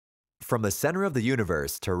From the center of the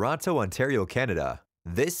universe, Toronto, Ontario, Canada,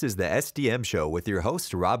 this is the SDM Show with your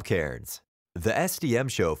host, Rob Cairns. The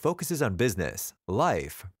SDM Show focuses on business,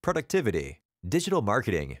 life, productivity, digital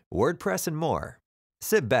marketing, WordPress, and more.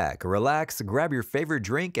 Sit back, relax, grab your favorite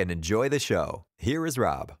drink, and enjoy the show. Here is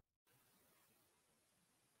Rob.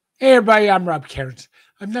 Hey everybody, I'm Rob Cairns.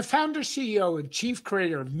 I'm the founder, CEO, and chief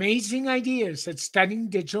creator of Amazing Ideas at Stunning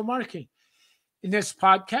Digital Marketing. In this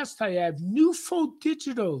podcast, I have Newfold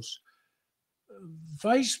Digital's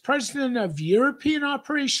Vice President of European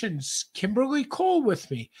Operations, Kimberly Cole, with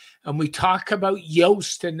me, and we talk about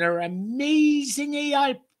Yoast and their amazing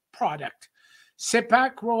AI product. Sit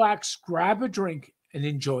back, relax, grab a drink, and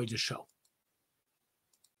enjoy the show.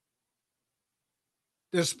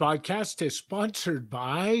 This podcast is sponsored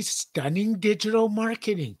by Stunning Digital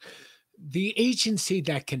Marketing, the agency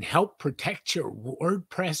that can help protect your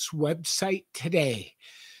WordPress website today.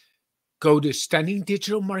 Go to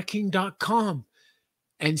stunningdigitalmarketing.com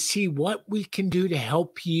and see what we can do to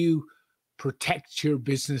help you protect your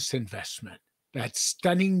business investment. That's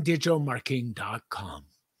stunningdigitalmarketing.com.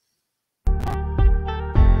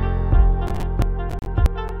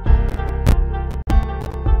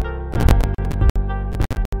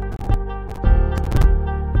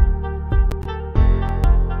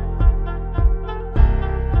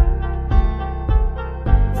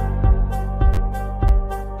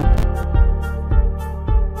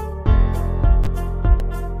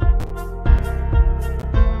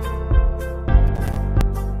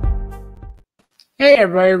 Hey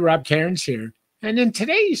everybody, Rob Cairns here. And in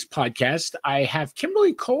today's podcast, I have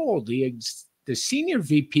Kimberly Cole, the Senior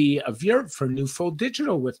VP of Europe for Newfold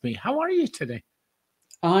Digital with me. How are you today?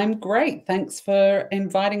 I'm great. Thanks for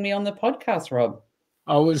inviting me on the podcast, Rob.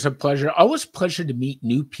 Always a pleasure. Always a pleasure to meet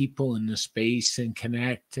new people in the space and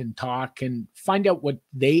connect and talk and find out what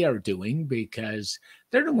they are doing, because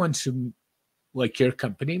they're the ones who, like your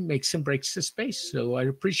company, makes and breaks the space. So I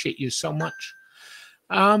appreciate you so much.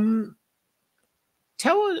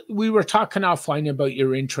 We were talking offline about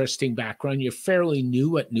your interesting background. You're fairly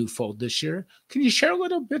new at Newfold this year. Can you share a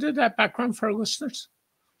little bit of that background for our listeners?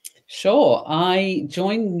 Sure. I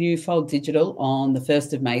joined Newfold Digital on the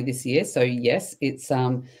 1st of May this year. So yes, it's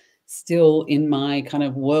still in my kind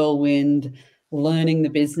of whirlwind, learning the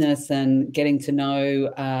business and getting to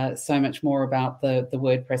know so much more about the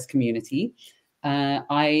WordPress community.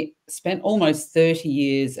 I spent almost 30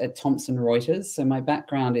 years at Thomson Reuters. So my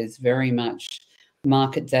background is very much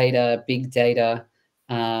market data, big data,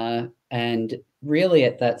 and really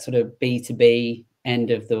at that sort of B2B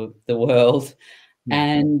end of the world.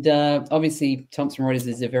 And obviously, Thomson Reuters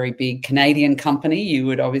is a very big Canadian company. You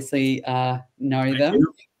would obviously know them.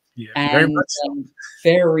 Yeah, and very much so.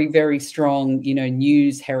 Very, very strong,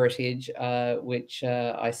 news heritage, which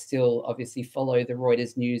I still obviously follow the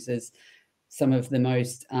Reuters news as some of the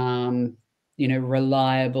most,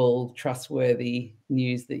 reliable, trustworthy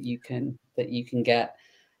news that you can get.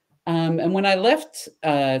 And when I left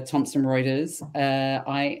Thomson Reuters,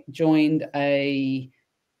 I joined a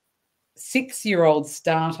 6-year-old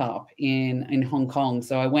startup in Hong Kong.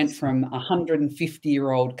 So I went from a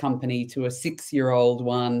 150-year-old company to a 6-year-old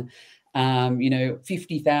one,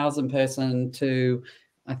 50,000 person to,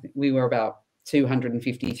 I think we were about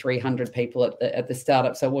 250, 300 people at the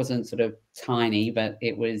startup. So it wasn't sort of tiny, but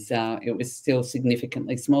it was still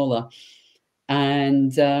significantly smaller.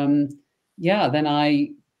 And then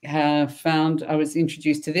I I was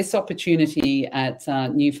introduced to this opportunity at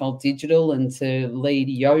Newfold Digital and to lead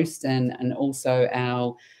Yoast and also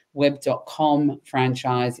our web.com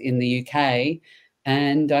franchise in the UK.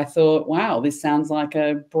 And I thought, wow, this sounds like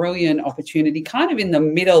a brilliant opportunity, kind of in the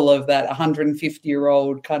middle of that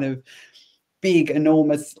 150-year-old kind of big,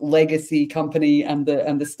 enormous legacy company and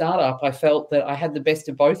the startup. I felt that I had the best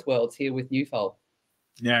of both worlds here with Newfold.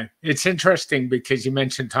 Yeah, it's interesting because you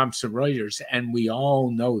mentioned Thomson Reuters, and we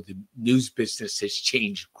all know the news business has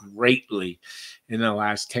changed greatly in the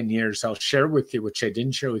last 10 years. I'll share with you, which I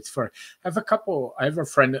didn't share with you. I have a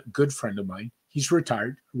good friend of mine. He's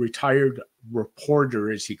retired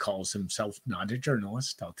reporter, as he calls himself, not a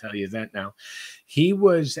journalist. I'll tell you that now. He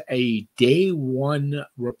was a day one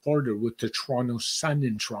reporter with the Toronto Sun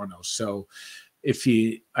in Toronto. So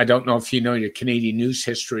I don't know if you know your Canadian news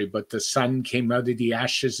history, but the Sun came out of the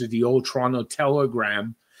ashes of the old Toronto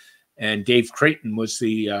Telegram, and Dave Creighton was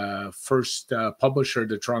the first publisher of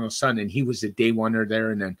the Toronto Sun, and he was a day oneer there,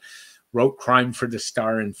 and then wrote Crime for the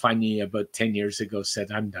Star, and finally about 10 years ago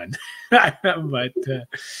said, I'm done. But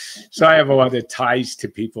so I have a lot of ties to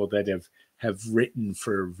people that have written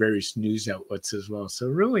for various news outlets as well. So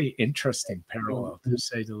really interesting parallel, to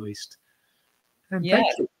say the least. And yeah.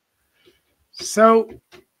 Thank you. So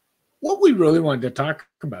what we really wanted to talk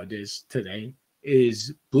about today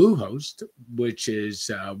is Bluehost, which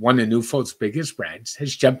is one of Newfold's biggest brands,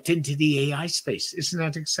 has jumped into the AI space. Isn't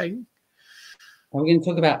that exciting? Are we going to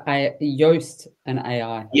talk about Yoast and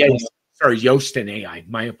AI? Yes. Sorry, Yoast and Ai.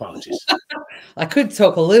 My apologies. I could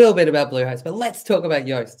talk a little bit about Bluehost, but let's talk about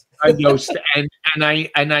Yoast. Yoast,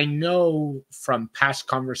 and I know from past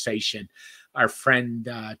conversation, our friend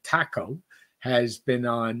Taco has been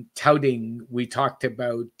on touting. We talked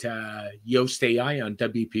about Yoast AI on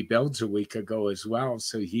WP Builds a week ago as well,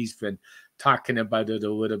 so he's been talking about it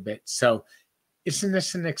a little bit. So, isn't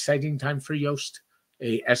this an exciting time for Yoast,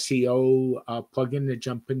 a SEO plugin to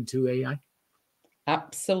jump into AI?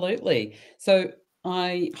 Absolutely. So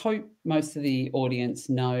I hope most of the audience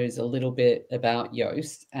knows a little bit about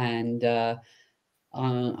Yoast, and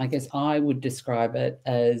I guess I would describe it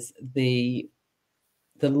as the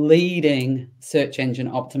leading search engine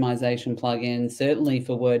optimization plugin, certainly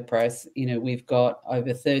for WordPress. You know, we've got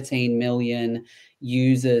over 13 million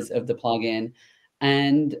users of the plugin,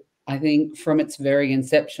 and I think from its very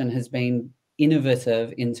inception has been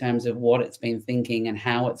innovative in terms of what it's been thinking and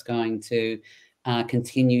how it's going to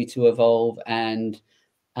continue to evolve and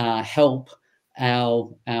help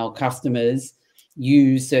our customers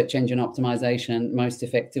use search engine optimization most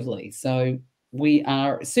effectively. So we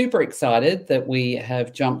are super excited that we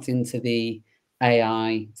have jumped into the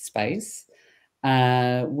AI space.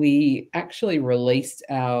 We actually released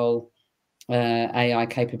our AI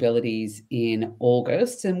capabilities in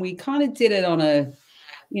August, and we kind of did it on a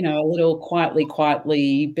little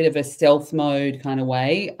quietly, bit of a stealth mode kind of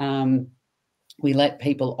way. We let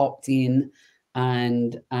people opt in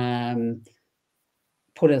and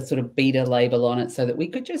put a sort of beta label on it so that we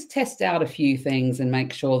could just test out a few things and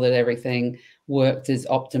make sure that everything worked as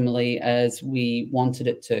optimally as we wanted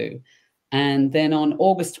it to. And then on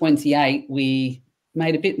August 28, we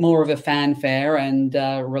made a bit more of a fanfare and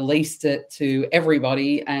released it to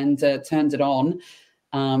everybody and turned it on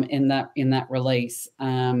in that release,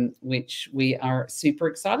 which we are super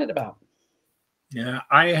excited about. Yeah,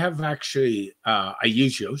 I have actually, I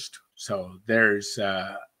use Yoast. So there's,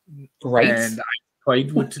 Great. And I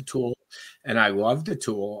played with the tool and I love the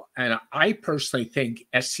tool. And I personally think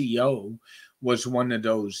SEO was one of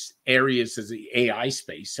those areas of the AI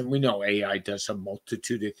space. And we know AI does a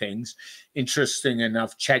multitude of things. Interesting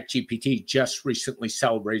enough, ChatGPT just recently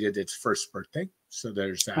celebrated its first birthday. So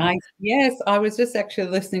there's that. Yes, I was just actually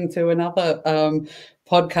listening to another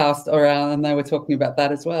podcast around, and they were talking about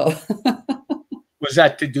that as well. Was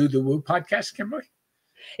that to do the Woo podcast, Kimberly?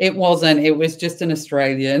 It wasn't. It was just an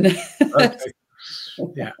Australian. Okay.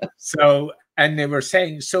 Yeah. So, and they were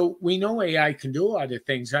saying, so we know AI can do a lot of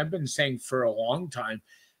things. I've been saying for a long time,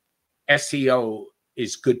 SEO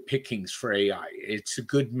is good pickings for AI. It's a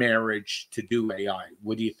good marriage to do AI.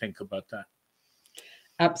 What do you think about that?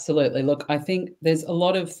 Absolutely. Look, I think there's a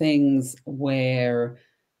lot of things where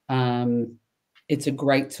it's a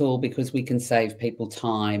great tool because we can save people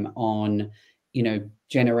time on,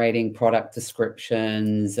 generating product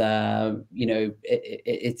descriptions.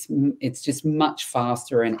 It's just much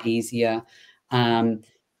faster and easier.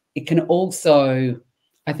 It can also,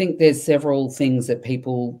 I think there's several things that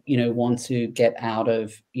people, want to get out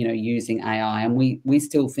of, using AI. And we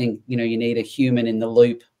still think, you need a human in the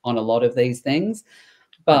loop on a lot of these things.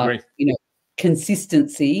 But,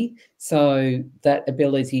 consistency, so that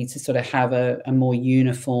ability to sort of have a more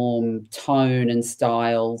uniform tone and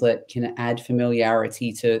style that can add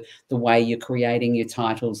familiarity to the way you're creating your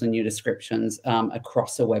titles and your descriptions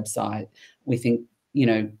across a website. We think,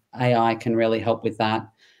 AI can really help with that.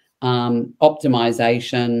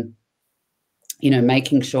 Optimization,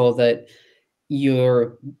 making sure that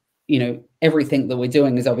you're, everything that we're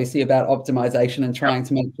doing is obviously about optimization and trying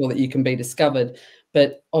to make sure that you can be discovered.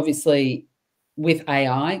 But obviously, with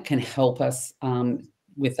AI can help us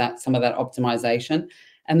with that, some of that optimization.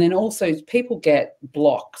 And then also people get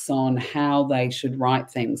blocks on how they should write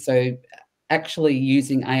things. So actually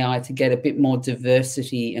using AI to get a bit more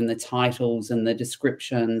diversity in the titles and the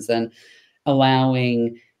descriptions and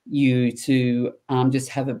allowing you to just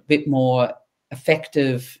have a bit more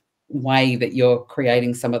effective way that you're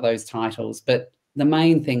creating some of those titles. But the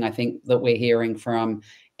main thing I think that we're hearing from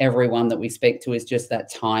everyone that we speak to is just that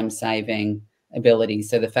time-saving ability.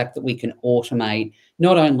 So the fact that we can automate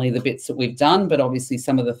not only the bits that we've done, but obviously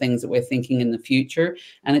some of the things that we're thinking in the future.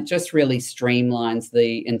 And it just really streamlines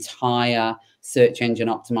the entire search engine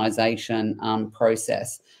optimization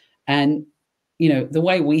process. And, the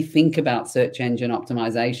way we think about search engine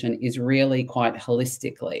optimization is really quite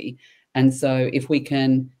holistically. And so if we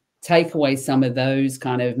can take away some of those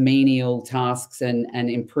kind of menial tasks and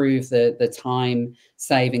improve the time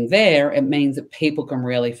saving there, it means that people can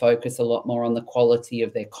really focus a lot more on the quality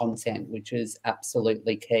of their content, which is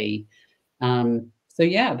absolutely key. So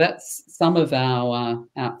yeah, that's some of our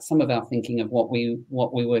thinking of what we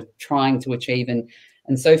were trying to achieve,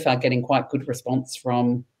 and so far getting quite good response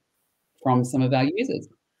from some of our users.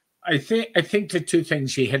 I think the two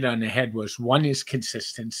things you hit on the head was, one is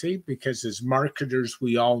consistency, because as marketers,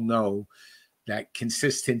 we all know that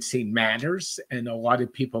consistency matters, and a lot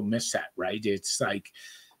of people miss that, right? It's like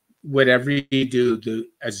whatever you do,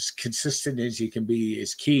 as consistent as you can be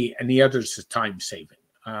is key, and the other is the time saving.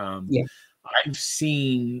 Yeah. I've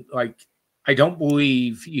seen, like, I don't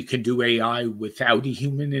believe you can do AI without a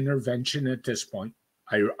human intervention at this point.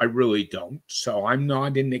 I really don't. So I'm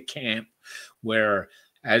not in the camp where,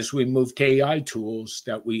 as we move to AI tools,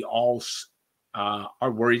 that we all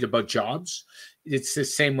are worried about jobs. It's the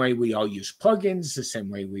same way we all use plugins, the same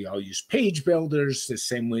way we all use page builders, the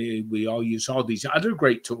same way we all use all these other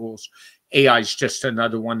great tools. AI is just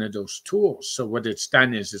another one of those tools. So what it's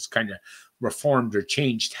done is it's kind of reformed or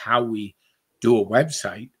changed how we do a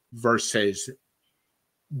website versus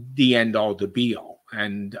the end all, the be all.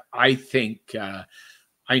 And I think,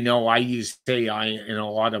 I know I use AI in a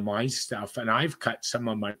lot of my stuff, and I've cut some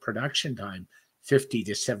of my production time 50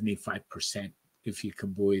 to 75%, if you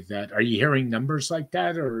can believe that. Are you hearing numbers like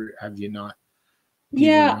that, or have you not?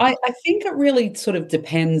 Yeah, I think it really sort of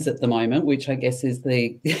depends at the moment, which I guess is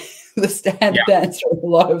the the standard answer of a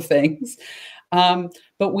lot of things. But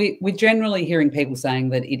we're generally hearing people saying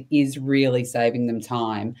that it is really saving them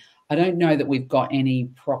time. I don't know that we've got any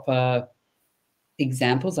proper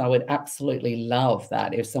examples. I would absolutely love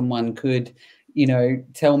that if someone could,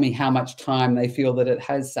 tell me how much time they feel that it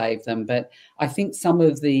has saved them. But I think some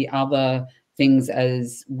of the other things,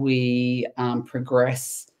 as we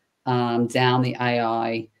progress down the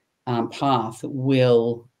AI path,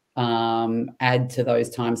 will add to those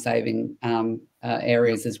time-saving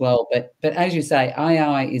areas as well. But as you say,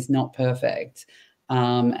 AI is not perfect,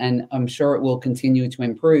 and I'm sure it will continue to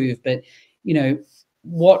improve. But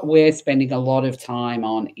what we're spending a lot of time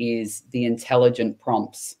on is the intelligent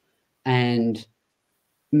prompts and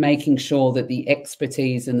making sure that the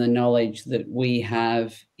expertise and the knowledge that we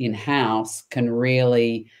have in-house can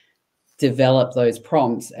really develop those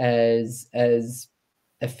prompts as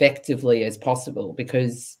effectively as possible,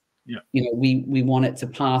 because we want it to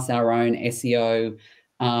pass our own SEO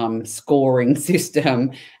scoring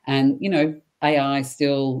system, and AI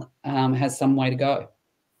still has some way to go.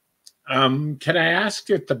 Can I ask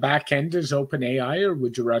if the back end is OpenAI, or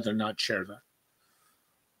would you rather not share that?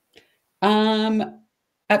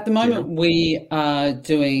 At the moment, we're on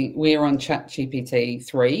ChatGPT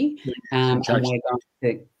 3, and we're going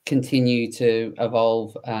to continue to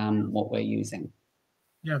evolve what we're using.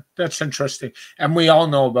 Yeah, that's interesting. And we all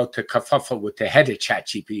know about the kerfuffle with the head of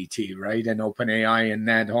ChatGPT, right? And OpenAI and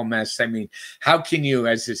that whole mess. I mean, how can you,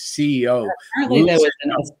 as a CEO... Apparently there was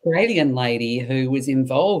an Australian lady who was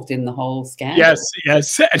involved in the whole scandal.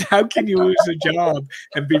 Yes. And how can you lose a job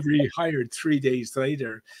and be rehired 3 days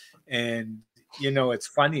later? And it's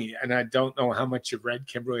funny, and I don't know how much you've read,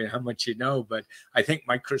 Kimberly, and how much you know, but I think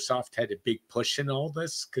Microsoft had a big push in all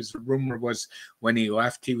this, because the rumor was when he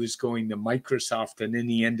left, he was going to Microsoft, and then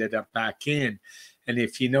he ended up back in. And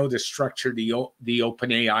if you know the structure, the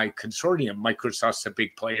OpenAI consortium, Microsoft's a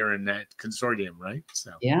big player in that consortium, right?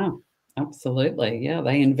 So yeah, absolutely. Yeah,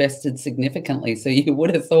 they invested significantly. So you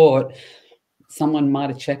would have thought someone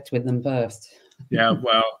might have checked with them first. Yeah,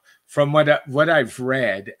 well, from what I've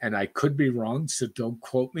read, and I could be wrong, so don't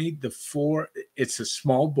quote me, it's a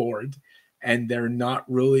small board, and they're not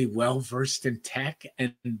really well versed in tech,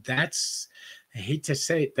 and that's, I hate to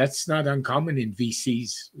say it, that's not uncommon in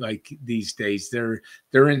VCs like these days.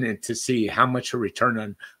 They're in it to see how much a return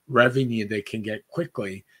on revenue they can get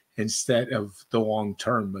quickly instead of the long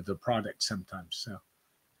term of the product sometimes. So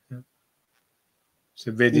it's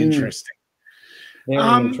a bit interesting. Very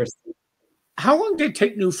interesting. How long did it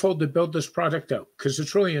take Newfold to build this product out? Because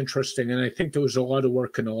it's really interesting, and I think there was a lot of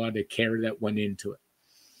work and a lot of care that went into it.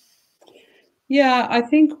 Yeah, I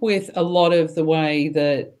think with a lot of the way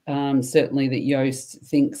that certainly that Yoast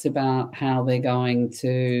thinks about how they're going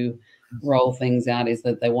to roll things out is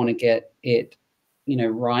that they want to get it,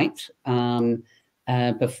 right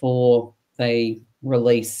before they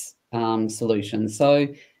release solutions. So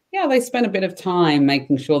yeah, they spent a bit of time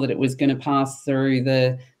making sure that it was going to pass through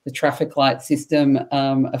the traffic light system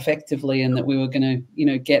effectively, and that we were going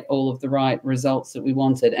to, get all of the right results that we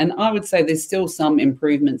wanted. And I would say there's still some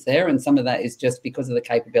improvements there, and some of that is just because of the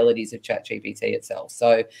capabilities of ChatGPT itself.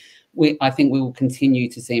 So I think we will continue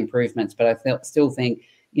to see improvements, but I still think,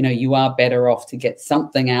 you know, you are better off to get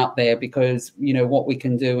something out there, because, you know, what we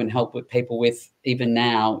can do and help with people with even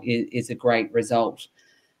now is a great result.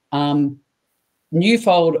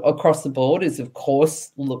 Newfold across the board is, of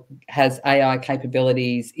course, has AI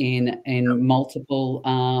capabilities in multiple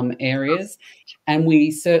areas, and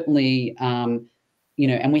we certainly, you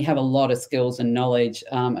know, and we have a lot of skills and knowledge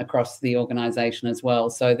across the organisation as well.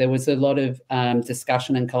 So there was a lot of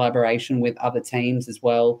discussion and collaboration with other teams as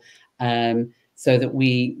well, so that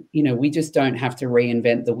we, you know, we just don't have to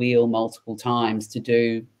reinvent the wheel multiple times to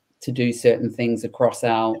do certain things across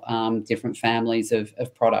our different families of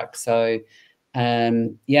products. So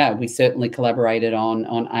yeah, we certainly collaborated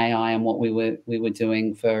on AI and what we were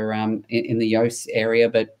doing for in the Yoast area,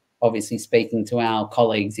 but obviously speaking to our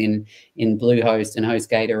colleagues in Bluehost and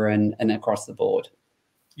HostGator and across the board.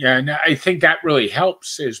 Yeah, and I think that really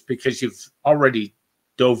helps, is because you've already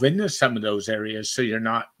dove into some of those areas, so you're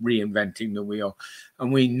not reinventing the wheel.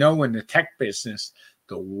 And we know in the tech business,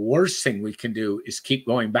 the worst thing we can do is keep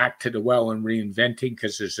going back to the well and reinventing,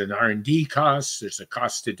 because there's an R&D cost, there's a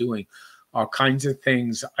cost to doing all kinds of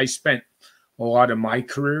things. I spent a lot of my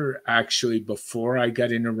career, actually, before I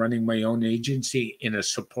got into running my own agency, in a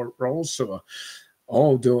support role. So,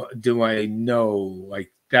 do I know,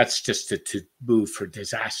 like, that's just a taboo for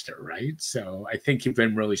disaster, right? So I think you've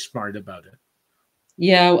been really smart about it.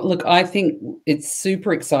 Yeah, look, I think it's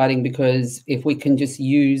super exciting, because if we can just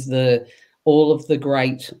use all of the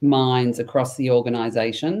great minds across the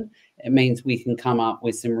organization, it means we can come up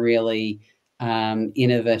with some really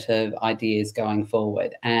innovative ideas going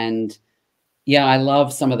forward. And yeah, I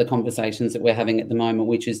love some of the conversations that we're having at the moment,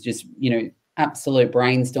 which is just, you know, absolute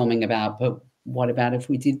brainstorming about, but what about if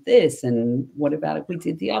we did this, and what about if we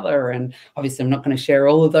did the other? And obviously I'm not going to share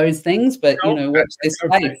all of those things, but you know, watch this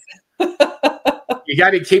space. You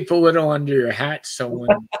got to keep a little under your hat, so when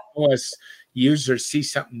us users see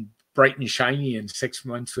something bright and shiny in 6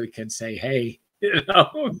 months, we can say, hey, you know,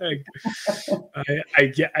 like,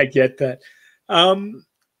 I get that.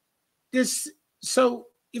 So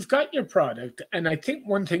you've got your product, and I think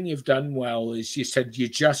one thing you've done well is you said you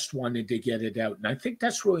just wanted to get it out. And I think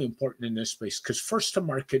that's really important in this space, because first to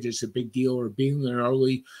market is a big deal, or being an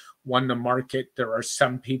early one to market. There are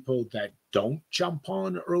some people that don't jump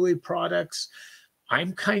on early products.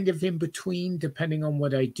 I'm kind of in between, depending on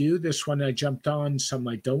what I do. This one I jumped on, some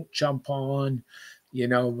I don't jump on. You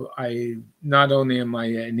know, I not only am I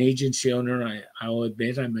an agency owner, I'll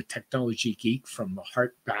admit I'm a technology geek from the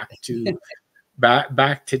heart, back to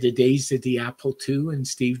back to the days of the Apple II and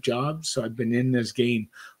Steve Jobs. So I've been in this game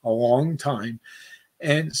a long time.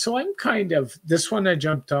 And so I'm kind of, this one I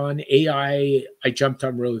jumped on. AI, I jumped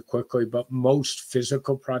on really quickly, but most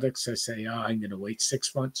physical products, I say, I'm going to wait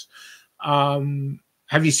 6 months.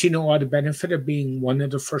 Have you seen a lot of benefit of being one of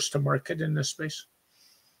the first to market in this space?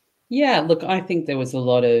 Yeah, look, I think there was a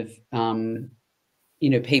lot of, you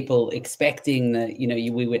know, people expecting that, you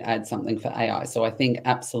know, we would add something for AI. So I think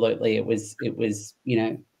absolutely it was, you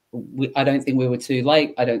know, I don't think we were too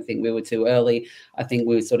late. I don't think we were too early. I think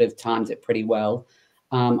we sort of timed it pretty well.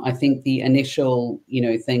 I think the initial, you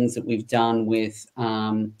know, things that we've done with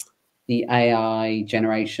the AI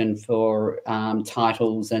generation for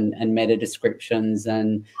titles and meta descriptions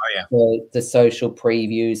and the social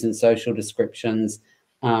previews and social descriptions.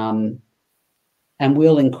 And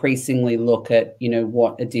we'll increasingly look at, you know,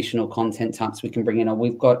 what additional content types we can bring in. Or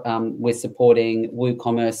we've got, we're supporting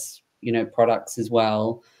WooCommerce, you know, products as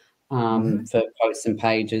well for posts and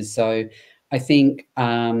pages. So I think,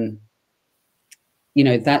 you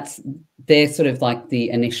know, they're sort of like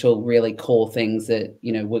the initial really core things that,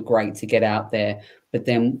 you know, were great to get out there. But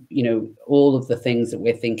then, you know, all of the things that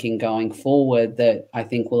we're thinking going forward that I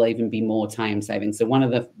think will even be more time saving. So one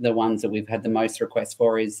of the ones that we've had the most requests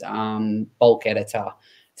for is bulk editor,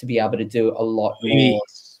 to be able to do a lot more.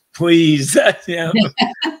 Please. Yeah.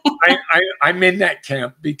 I'm in that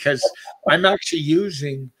camp, because I'm actually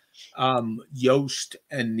using Yoast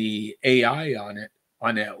and the AI on it,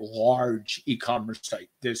 on a large e-commerce site.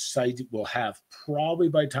 This site will have, probably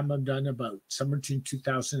by the time I'm done, about somewhere between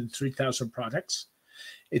 2,000 and 3,000 products.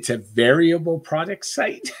 It's a variable product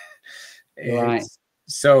site. Right.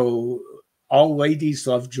 So all ladies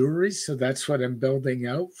love jewelry. So that's what I'm building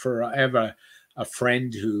out for. I have a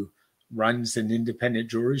friend who runs an independent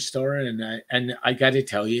jewelry store, and I got to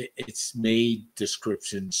tell you, it's made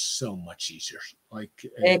descriptions so much easier. Like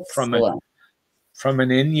from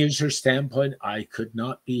an end user standpoint, I could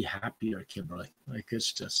not be happier, Kimberly. Like,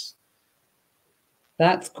 it's just.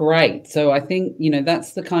 That's great. So I think, you know,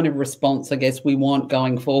 that's the kind of response I guess we want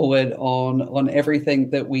going forward on everything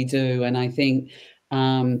that we do. And I think,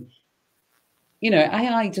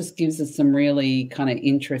 AI just gives us some really kind of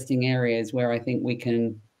interesting areas where I think we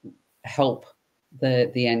can help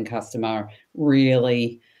the end customer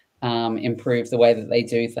really improve the way that they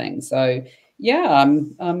do things. So yeah,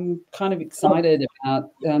 I'm kind of excited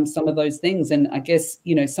about some of those things, and I guess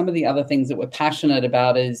some of the other things that we're passionate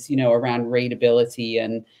about is around readability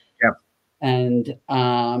and Yeah. and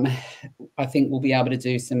I think we'll be able to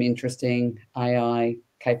do some interesting AI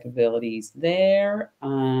capabilities there.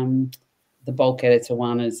 The bulk editor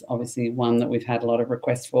one is obviously one that we've had a lot of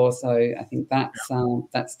requests for, so I think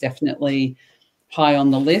that's definitely high on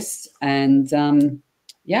the list. And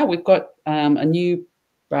yeah, we've got a new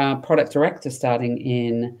product director starting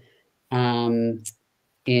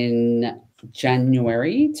in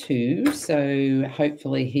January too, so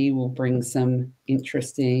hopefully he will bring some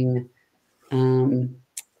interesting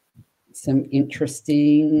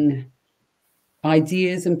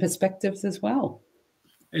ideas and perspectives as well.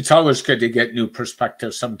 It's always good to get new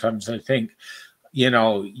perspectives. Sometimes I think,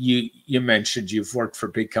 you mentioned you've worked for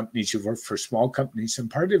big companies, you've worked for small companies, and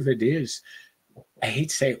part of it is, I hate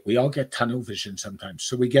to say it, we all get tunnel vision sometimes.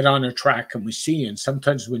 So we get on a track and we see, and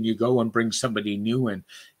sometimes when you go and bring somebody new in,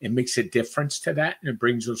 it makes a difference to that, and it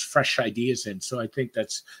brings those fresh ideas in. So I think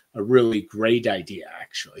that's a really great idea,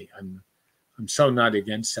 actually. I'm so not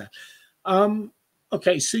against that.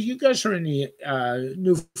 Okay, so you guys are in the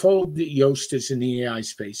Newfold. Yoast is in the AI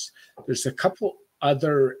space. There's a couple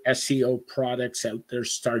other SEO products out there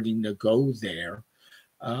starting to go there.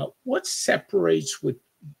 What separates what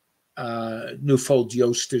Newfold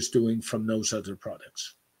Yoast is doing from those other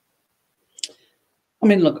products? I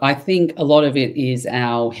mean, look, I think a lot of it is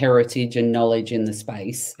our heritage and knowledge in the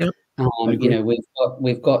space. Yep.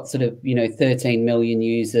 We've got sort of 13 million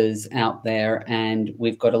users out there, and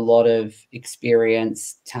we've got a lot of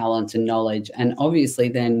experience, talent, and knowledge. And obviously,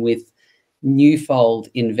 then with Newfold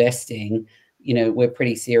investing, we're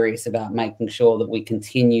pretty serious about making sure that we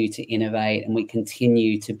continue to innovate and we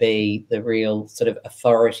continue to be the real sort of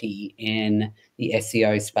authority in the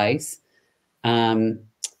SEO space.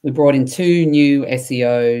 We brought in 2 new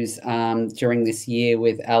SEOs during this year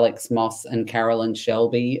with Alex Moss and Carolyn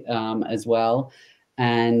Shelby as well.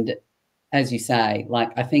 And as you say,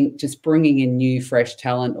 I think just bringing in new, fresh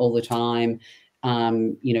talent all the time,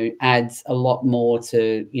 adds a lot more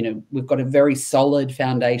to, we've got a very solid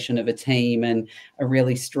foundation of a team and a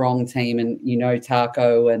really strong team, and,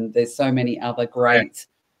 Taco, and there's so many other great,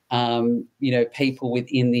 people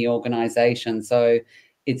within the organization. So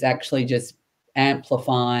it's actually just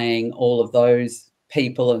amplifying all of those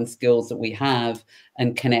people and skills that we have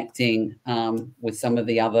and connecting with some of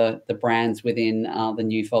the brands within the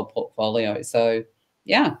Newfold portfolio. So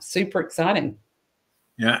yeah, super exciting.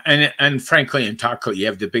 Yeah, and frankly, in Taco, you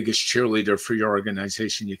have the biggest cheerleader for your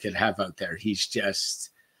organization you could have out there. He's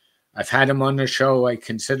just, I've had him on the show. I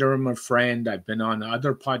consider him a friend. I've been on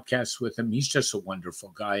other podcasts with him. He's just a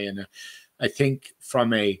wonderful guy. And I think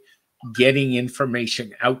from a getting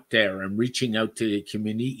information out there and reaching out to the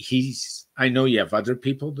community, I know you have other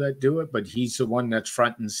people that do it, but he's the one that's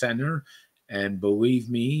front and center. And believe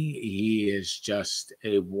me, he is just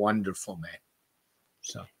a wonderful man.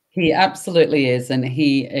 So he absolutely is, and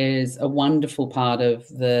he is a wonderful part of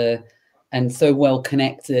and so well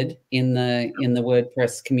connected in the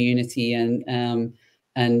WordPress community and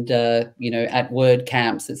at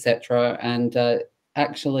WordCamps, etc. And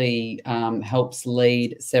actually helps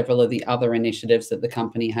lead several of the other initiatives that the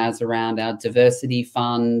company has around our diversity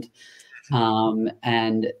fund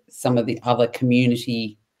and some of the other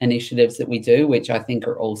community initiatives that we do, which I think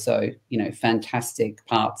are also fantastic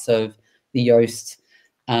parts of the Yoast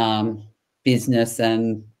business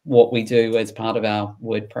and what we do as part of our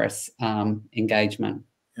WordPress engagement.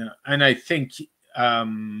 Yeah, and I think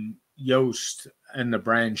Yoast and the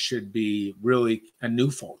brand should be really, a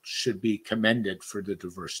Newfold should be commended for the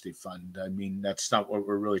diversity fund. I mean, that's not what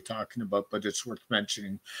we're really talking about, but it's worth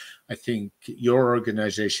mentioning. I think your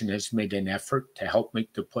organization has made an effort to help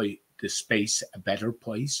make the space a better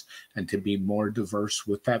place and to be more diverse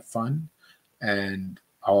with that fund. And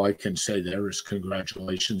all I can say there is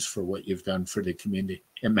congratulations for what you've done for the community.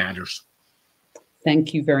 It matters.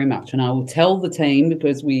 Thank you very much. And I will tell the team,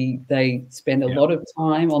 because they spend a lot of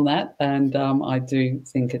time on that. And I do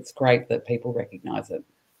think it's great that people recognize it.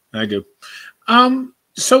 I do.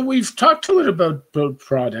 So we've talked a little about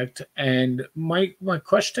product. And my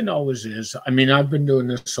question always is, I mean, I've been doing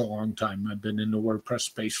this a long time. I've been in the WordPress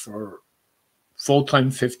space for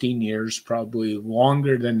full-time 15 years, probably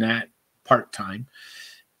longer than that part-time.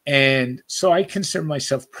 And so I consider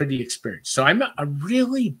myself pretty experienced. So I'm a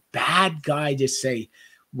really bad guy to say,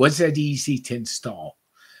 was it easy to install?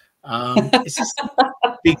 It's just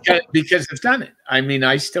because I've done it. I mean,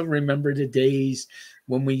 I still remember the days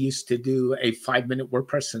when we used to do a 5-minute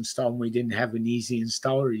WordPress install and we didn't have an easy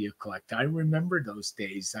installer you collect. I remember those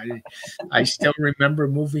days. I still remember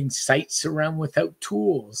moving sites around without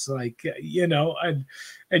tools, like, and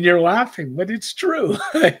you're laughing, but it's true.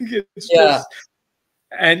 It's just,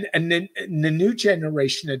 and then the new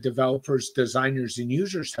generation of developers, designers, and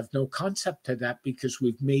users have no concept of that because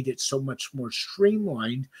we've made it so much more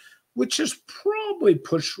streamlined, which has probably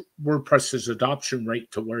pushed WordPress's adoption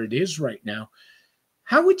rate to where it is right now.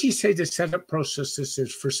 How would you say the setup process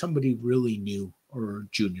is for somebody really new or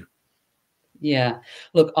junior? Yeah,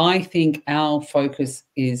 look, I think our focus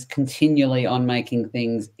is continually on making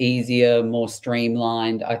things easier, more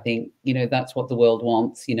streamlined. I think, that's what the world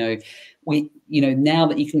wants. Now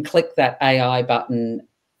that you can click that AI button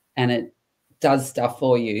and it does stuff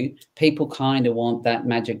for you, people kind of want that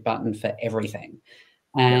magic button for everything.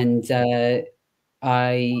 And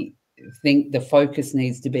I think the focus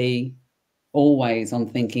needs to be always on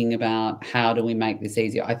thinking about how do we make this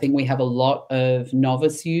easier. I think we have a lot of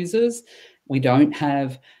novice users. We don't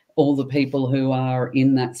have all the people who are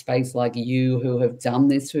in that space like you, who have done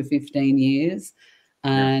this for 15 years.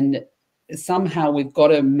 And somehow we've got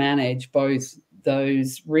to manage both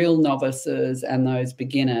those real novices and those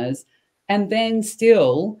beginners. And then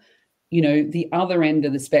still, the other end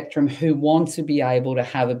of the spectrum who want to be able to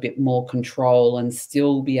have a bit more control and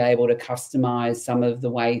still be able to customize some of the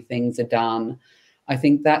way things are done. I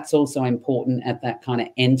think that's also important at that kind of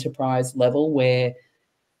enterprise level where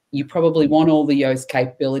you probably want all the Yoast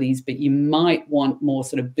capabilities, but you might want more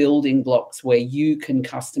sort of building blocks where you can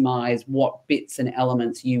customize what bits and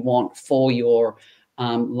elements you want for your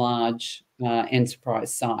large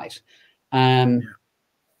enterprise site.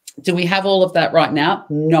 Do we have all of that right now?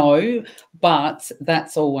 No, but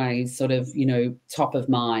that's always sort of, top of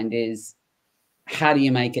mind is how do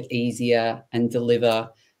you make it easier and deliver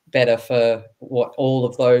better for what all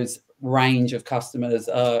of those range of customers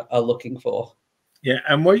are looking for? Yeah,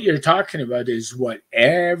 and what you're talking about is what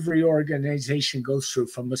every organization goes through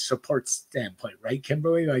from a support standpoint, right,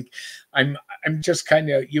 Kimberly? Like, I'm just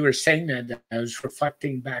kind of, you were saying that, I was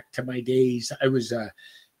reflecting back to my days. I was a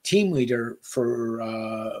team leader for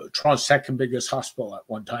Toronto's second biggest hospital at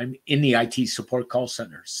one time in the IT support call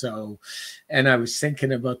center. So, and I was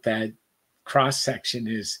thinking about that cross section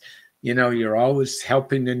is, you're always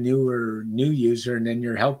helping the new user, and then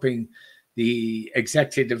you're helping the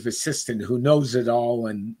executive assistant who knows it all.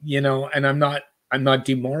 And, and I'm not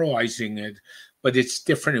demoralizing it, but it's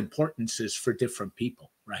different importances for different people,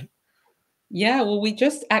 right? Yeah, well, we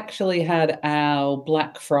just actually had our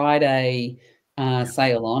Black Friday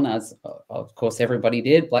sale on, as of course everybody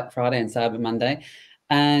did, Black Friday and Cyber Monday.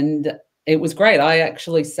 And it was great. I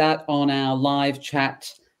actually sat on our live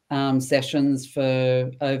chat sessions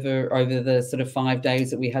for over the sort of 5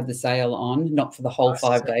 days that we had the sale on, not for the whole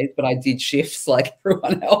 5 days, but I did shifts like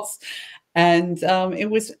everyone else. And it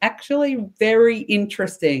was actually very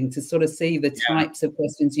interesting to sort of see the types of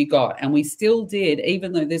questions you got. And we still did,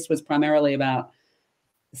 even though this was primarily about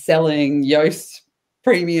selling Yoast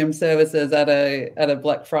premium services at a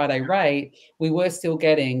Black Friday rate, we were still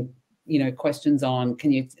getting questions on,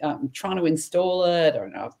 can you, I'm trying to install it,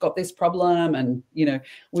 or I've got this problem. And,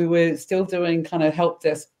 we were still doing kind of help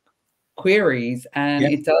desk queries. And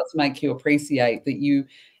it does make you appreciate that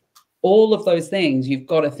all of those things, you've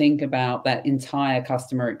got to think about that entire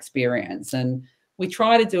customer experience. And we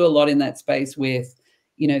try to do a lot in that space with,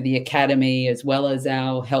 the academy, as well as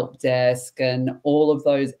our help desk and all of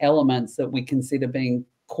those elements that we consider being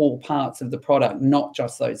core parts of the product, not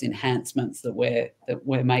just those enhancements that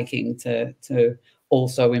we're making to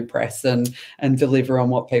also impress and deliver on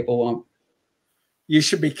what people want. You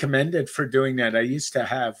should be commended for doing that. I used to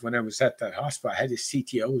have, when I was at that hospital, I had a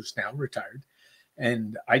CTO who's now retired,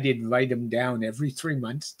 and I'd invite him down every 3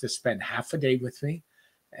 months to spend half a day with me.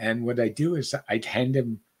 And what I do is I'd hand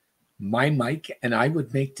him my mic, and I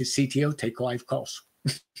would make the CTO take live calls.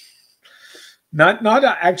 Not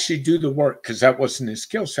actually do the work, because that wasn't his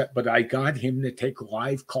skill set, but I got him to take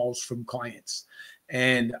live calls from clients.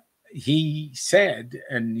 And he said,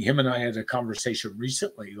 and him and I had a conversation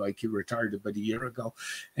recently, like he retired about a year ago,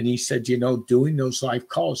 and he said, doing those live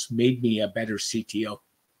calls made me a better CTO.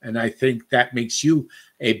 And I think that makes you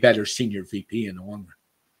a better senior VP in the long run.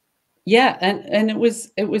 Yeah, and it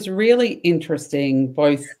was really interesting,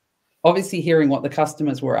 both obviously hearing what the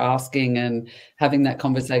customers were asking and having that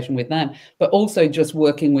conversation with them, but also just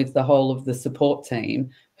working with the whole of the support team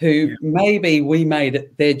who maybe we made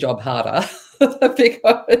their job harder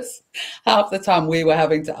because half the time we were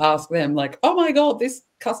having to ask them, like, oh my God, this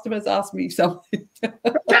customer's asked me something.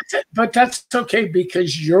 But that's okay,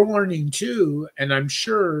 because you're learning too. And I'm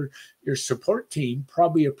sure your support team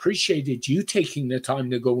probably appreciated you taking the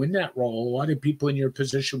time to go in that role. A lot of people in your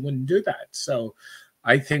position wouldn't do that. So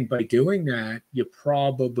I think by doing that, you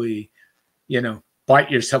probably,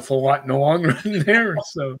 bought yourself a lot in the long run there.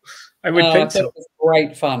 So I would think so. It was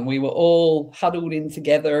great fun. We were all huddled in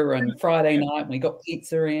together, and Friday night we got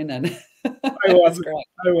pizza in, and I love it. Great.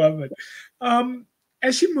 I love it.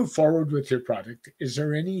 As you move forward with your product, is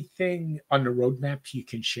there anything on the roadmap you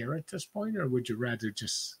can share at this point, or would you rather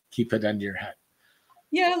just keep it under your hat?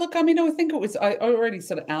 Yeah, look, I mean, I think I already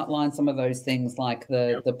sort of outlined some of those things, like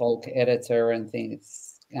the bulk editor and things,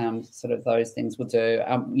 sort of those things we'll do.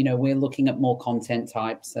 We're looking at more content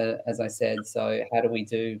types, as I said. So how do we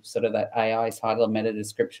do sort of that AI title and meta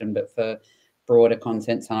description, but for broader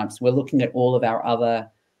content types? We're looking at all of our other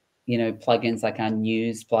plugins, like our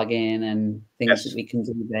news plugin and things that we can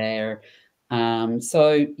do there.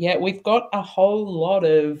 So yeah, we've got a whole lot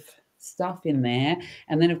of stuff in there.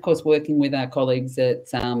 And then of course, working with our colleagues at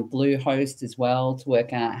Bluehost as well to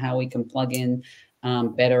work out how we can plug in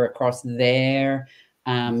better across their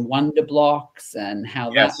Wonder blocks and how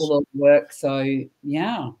that will all work. So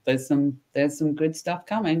yeah, there's some good stuff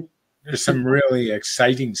coming. There's some really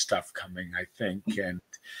exciting stuff coming, I think. And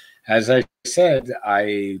as I said,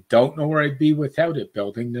 I don't know where I'd be without it,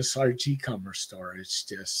 building this large e-commerce store. It's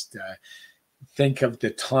just, think of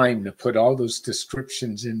the time to put all those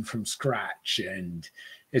descriptions in from scratch. And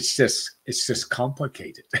it's just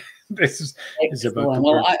complicated. This is about the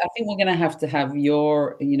Well, I think we're going to have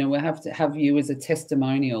your, we'll have to have you as a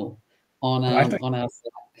testimonial on our site.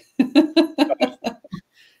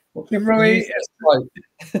 Kimberly,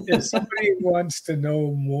 if somebody wants to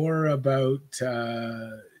know more about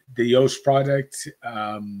the Yoast product,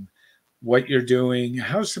 what you're doing,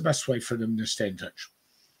 how's the best way for them to stay in touch?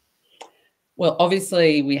 Well,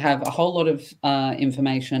 obviously, we have a whole lot of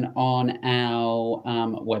information on our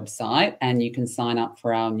website, and you can sign up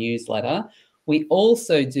for our newsletter. We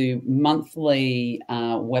also do monthly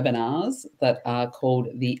webinars that are called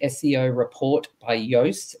the SEO Report by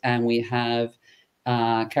Yoast, and we have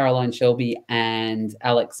Caroline Shelby and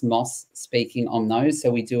Alex Moss speaking on those.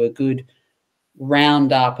 So we do a good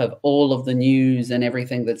roundup of all of the news and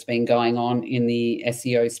everything that's been going on in the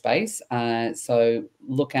SEO space. So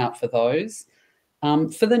look out for those.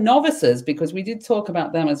 For the novices, because we did talk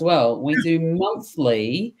about them as well, we do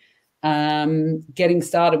monthly getting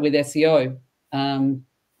started with SEO,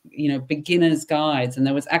 beginners guides. And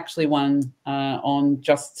there was actually one on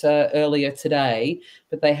just earlier today,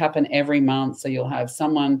 but they happen every month. So you'll have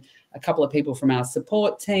a couple of people from our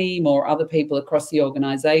support team or other people across the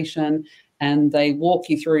organization, and they walk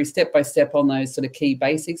you through step by step on those sort of key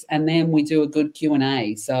basics. And then we do a good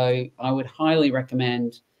Q&A. So I would highly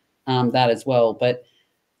recommend that as well. But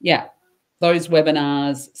yeah, those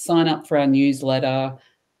webinars, sign up for our newsletter.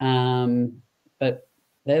 But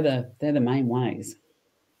they're the main ways.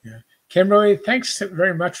 Yeah. Kimberly, thanks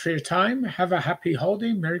very much for your time. Have a happy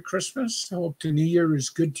holiday. Merry Christmas. I hope the new year is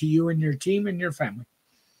good to you and your team and your family.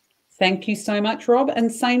 Thank you so much, Rob.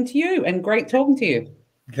 And same to you. And great talking to you.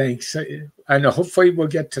 Thanks. And hopefully we'll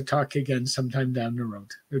get to talk again sometime down the road.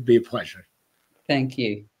 It would be a pleasure. Thank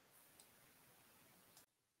you.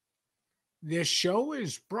 This show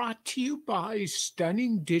is brought to you by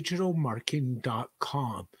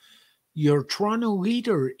StunningDigitalMarketing.com, your Toronto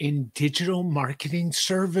leader in digital marketing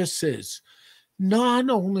services. Not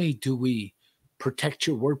only do we protect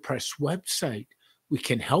your WordPress website, we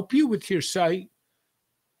can help you with your site,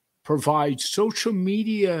 provide social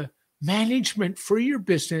media management for your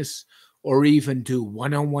business, or even do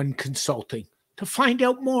one-on-one consulting. To find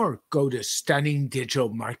out more, go to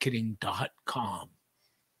StunningDigitalMarketing.com.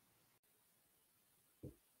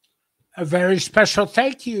 A very special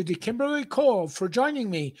thank you to Kimberly Cole for joining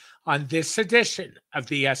me on this edition of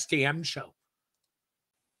the SDM Show.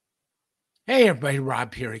 Hey everybody,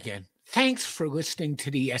 Rob here again. Thanks for listening to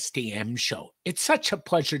the SDM Show. It's such a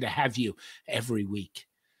pleasure to have you every week.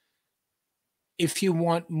 If you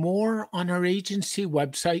want more on our agency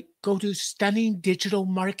website, go to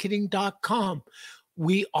StunningDigitalMarketing.com.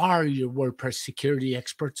 We are your WordPress security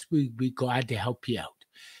experts. We'd be glad to help you out.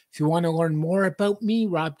 If you want to learn more about me,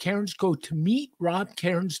 Rob Cairns, go to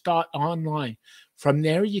meetrobcairns.online. From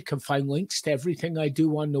there, you can find links to everything I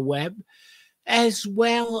do on the web, as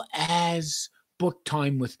well as book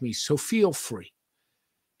time with me. So feel free.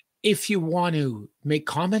 If you want to make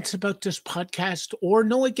comments about this podcast or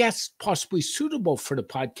know a guest possibly suitable for the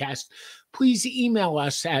podcast, please email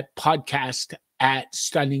us at podcast at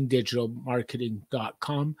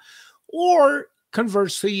stunningdigitalmarketing.com. Or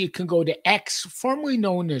conversely, you can go to X, formerly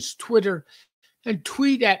known as Twitter, and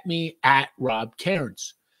tweet at me at Rob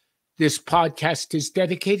Cairns. This podcast is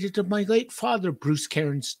dedicated to my late father, Bruce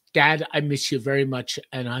Cairns. Dad, I miss you very much,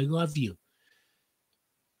 and I love you.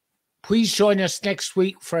 Please join us next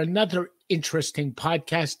week for another interesting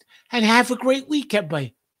podcast, and have a great week,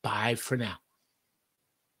 everybody. Bye for now.